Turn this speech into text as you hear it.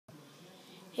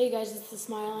Hey guys, it's the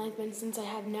Smile, and since I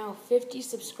have now 50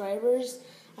 subscribers,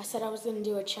 I said I was going to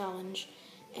do a challenge.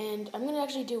 And I'm going to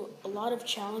actually do a lot of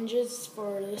challenges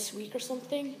for this week or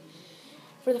something.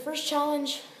 For the first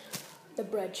challenge, the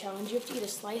bread challenge. You have to eat a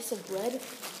slice of bread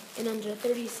in under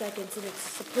 30 seconds, and it's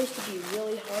supposed to be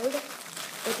really hard.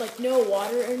 With like no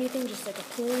water or anything, just like a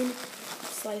plain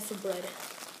slice of bread.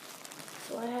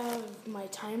 So I have my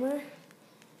timer.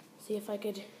 See if I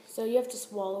could, so you have to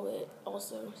swallow it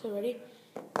also. So ready?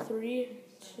 3,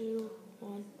 2,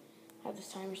 1. I have this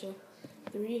timer, so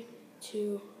 3,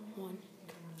 2, 1.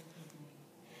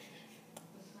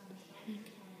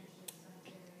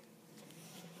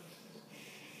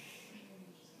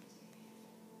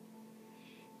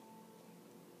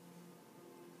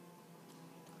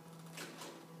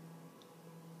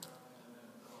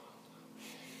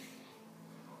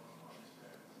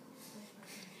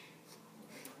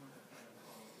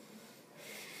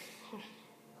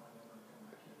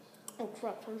 Oh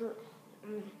crap, 100.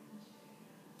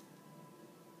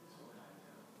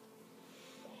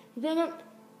 Dang it.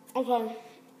 Okay.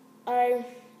 I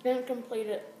didn't complete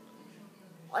it.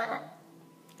 I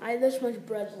had this much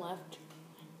bread left.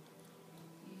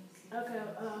 Okay,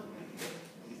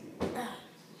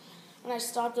 when I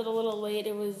stopped it a little late,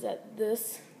 it was at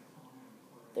this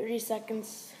 30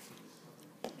 seconds,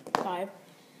 5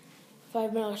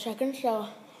 milliseconds. So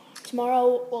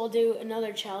tomorrow we'll do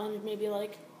another challenge, maybe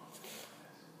like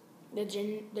the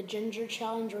ginger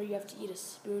challenge, where you have to eat a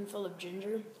spoonful of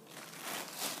ginger.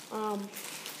 Or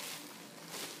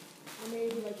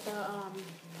maybe like the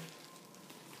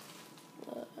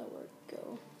where'd it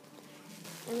go?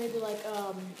 Or maybe like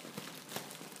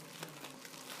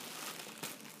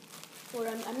where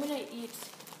I'm gonna eat.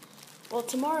 Well,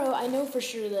 tomorrow I know for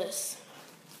sure this.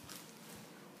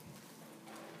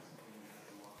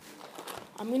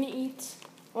 I'm gonna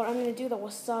do the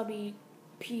wasabi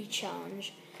pea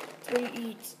challenge. So you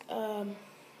eat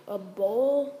a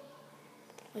bowl,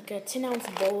 like a 10-ounce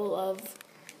bowl of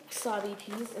wasabi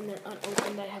peas, and they're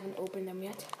unopened. I haven't opened them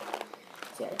yet.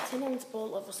 So yeah, a 10-ounce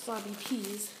bowl of wasabi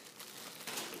peas.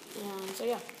 And so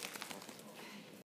yeah.